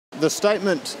The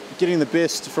statement, getting the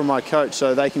best from my coach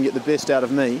so they can get the best out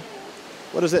of me,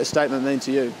 what does that statement mean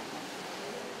to you?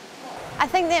 I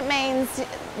think that means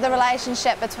the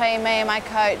relationship between me and my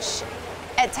coach,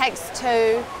 it takes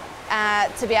two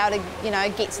to be able to,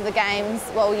 get to the games,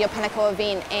 well, your pinnacle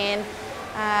event, and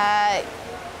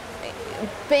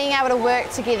being able to work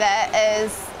together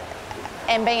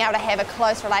and being able to have a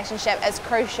close relationship is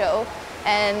crucial,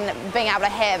 and being able to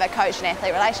have a coach and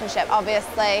athlete relationship.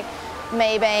 Obviously,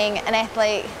 me being an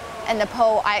athlete in the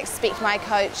pool, I expect my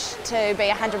coach to be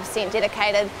 100%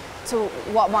 dedicated to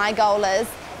what my goal is,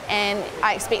 and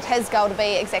I expect his goal to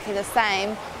be exactly the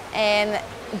same, and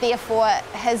therefore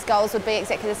his goals would be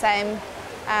exactly the same,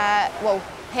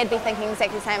 he'd be thinking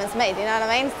exactly the same as me, do you know what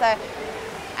I mean? So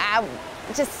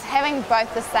just having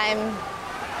both the same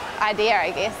idea,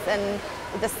 I guess, and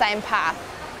the same path.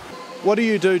 What do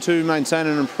you do to maintain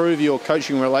and improve your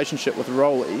coaching relationship with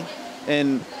Roly?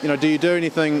 And do you do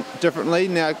anything differently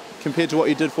now compared to what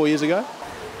you did 4 years ago?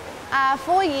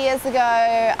 4 years ago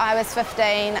I was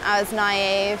 15, I was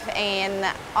naive, and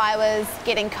I was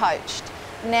getting coached.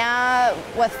 Now,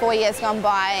 with 4 years gone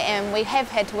by, and we have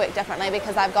had to work differently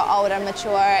because I've got older and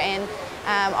mature, and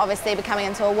obviously becoming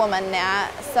into a woman now.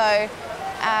 So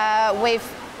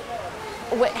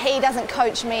he doesn't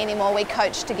coach me anymore, we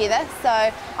coach together. So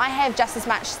I have just as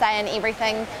much say in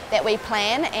everything that we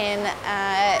plan, and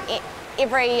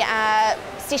every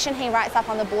session he writes up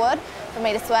on the board for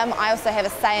me to swim, I also have a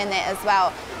say in that as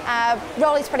well.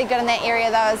 Roly's pretty good in that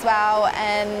area though as well,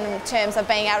 in terms of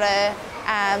being able to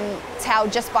tell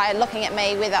just by looking at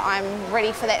me whether I'm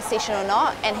ready for that session or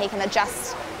not, and he can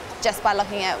adjust just by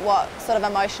looking at what sort of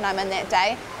emotion I'm in that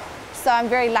day. So I'm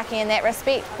very lucky in that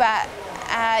respect, but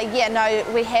we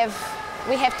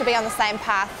have to be on the same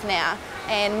path now,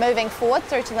 and moving forward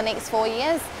through to the next 4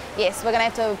 years, yes, we're going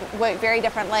to have to work very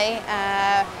differently.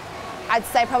 I'd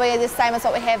say probably the same as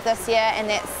what we have this year, and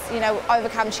that's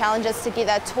overcome challenges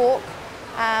together, talk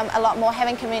a lot more.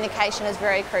 Having communication is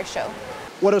very crucial.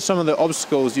 What are some of the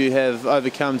obstacles you have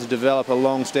overcome to develop a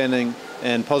long-standing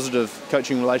and positive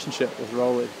coaching relationship with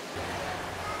Roly?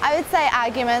 I would say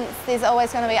arguments. There's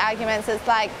always going to be arguments. It's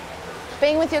like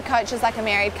being with your coach is like a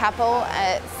married couple.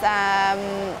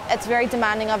 It's very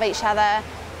demanding of each other.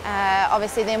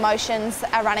 Obviously the emotions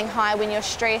are running high when you're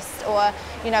stressed, or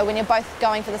when you're both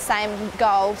going for the same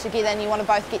goal together and you want to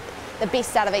both get the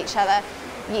best out of each other.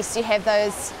 Yes, you have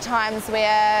those times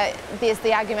where there's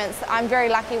the arguments. I'm very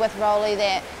lucky with Roly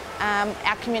that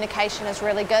our communication is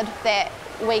really good, that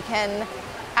we can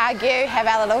argue, have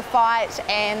our little fight,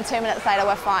 and 2 minutes later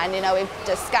we're fine. We've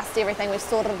discussed everything, we've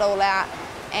sorted it all out,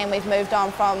 and we've moved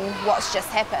on from what's just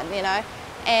happened,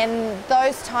 And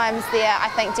those times there, I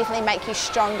think, definitely make you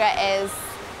stronger as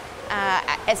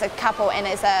a couple, and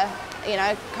as a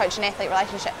coach and athlete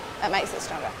relationship. It makes it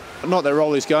stronger. Not that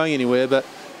Roly's going anywhere, but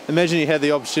imagine you had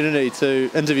the opportunity to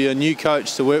interview a new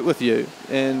coach to work with you,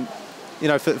 and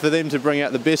for them to bring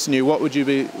out the best in you, what would you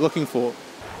be looking for?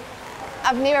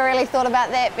 I've never really thought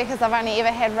about that because I've only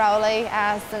ever had Roly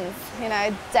since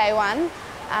day one.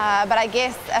 But I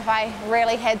guess if I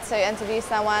really had to interview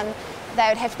someone, they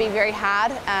would have to be very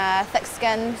hard,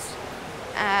 thick-skinned,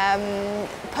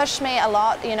 push me a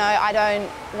lot. I don't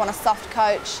want a soft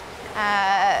coach.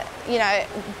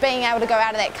 Being able to go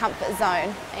out of that comfort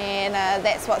zone, and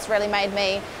that's what's really made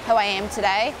me who I am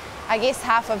today. I guess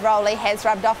half of Roly has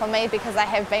rubbed off on me because I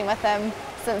have been with him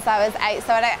since I was 8,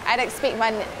 so I'd expect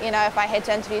if I had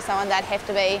to interview someone, they'd have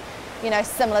to be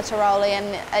similar to Roly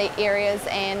in areas,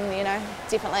 and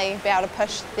definitely be able to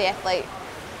push the athlete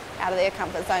out of their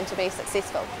comfort zone to be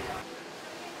successful.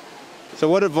 So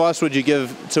what advice would you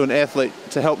give to an athlete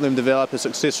to help them develop a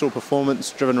successful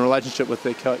performance-driven relationship with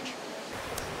their coach?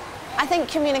 I think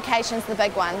communication's the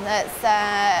big one.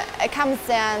 It comes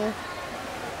down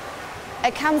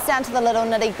to the little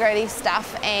nitty-gritty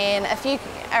stuff, and if you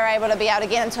are able to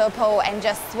get into a pool and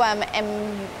just swim,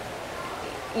 and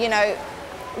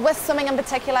with swimming in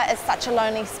particular, it's such a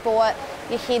lonely sport.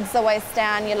 Your head's always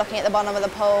down, you're looking at the bottom of the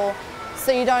pool,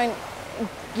 so you don't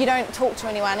talk to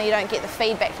anyone, and you don't get the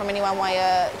feedback from anyone while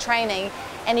you're training,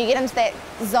 and you get into that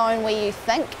zone where you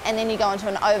think, and then you go into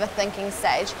an overthinking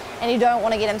stage, and you don't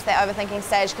want to get into that overthinking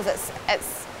stage because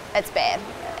it's bad,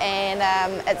 and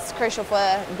it's crucial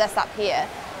for this up here.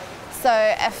 So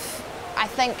I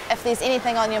think if there's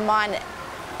anything on your mind,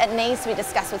 it needs to be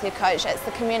discussed with your coach. It's the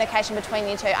communication between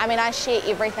you two. I mean, I share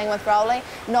everything with Roly,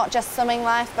 not just swimming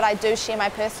life, but I do share my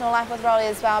personal life with Roly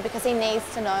as well, because he needs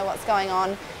to know what's going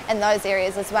on in those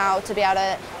areas as well to be able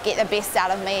to get the best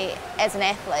out of me as an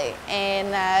athlete.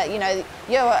 And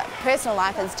your personal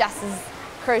life is just as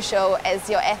crucial as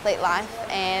your athlete life,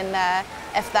 and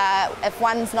if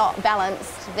one's not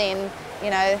balanced, then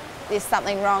there's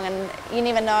something wrong, and you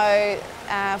never know.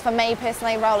 For me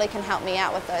personally, Roly can help me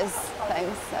out with those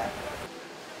things. So.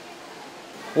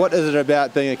 What is it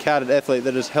about being a carded athlete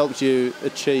that has helped you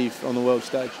achieve on the world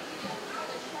stage?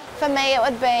 For me, it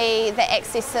would be the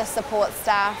access to support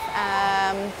staff.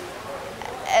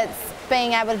 It's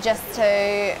being able just to,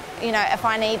 if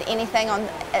I need anything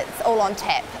it's all on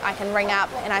tap. I can ring up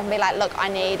and I can be like, look, I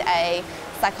need a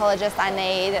psychologist, I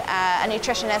need a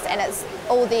nutritionist, and it's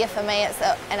all there for me.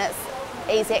 And it's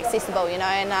easy accessible,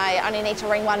 and I only need to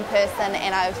ring one person,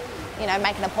 and I've,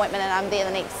 make an appointment, and I'm there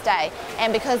the next day.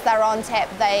 And because they're on tap,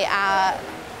 they are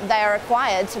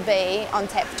required to be on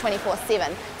tap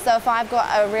 24/7. So if I've got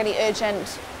a really urgent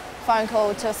phone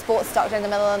call to a sports doctor in the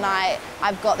middle of the night,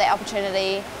 I've got the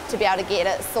opportunity to be able to get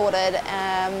it sorted,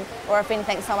 or if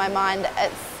anything's on my mind,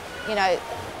 it's,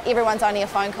 everyone's only a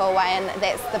phone call away, and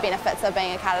that's the benefits of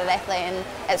being a carded athlete, and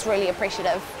it's really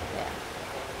appreciative. Yeah.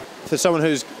 For someone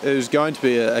who's going to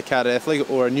be a carded athlete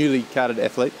or a newly carded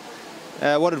athlete,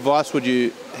 what advice would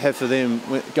you have for them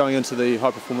going into the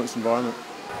high performance environment?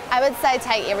 I would say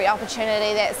take every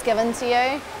opportunity that's given to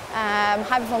you.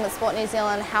 High Performance Sport New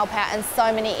Zealand help out in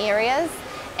so many areas,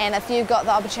 and if you've got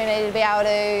the opportunity to be able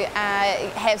to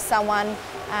have someone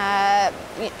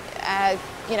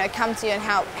come to you and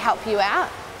help you out,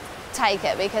 take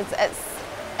it, because it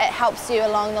helps you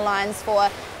along the lines for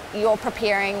your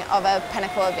preparing of a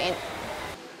pinnacle event.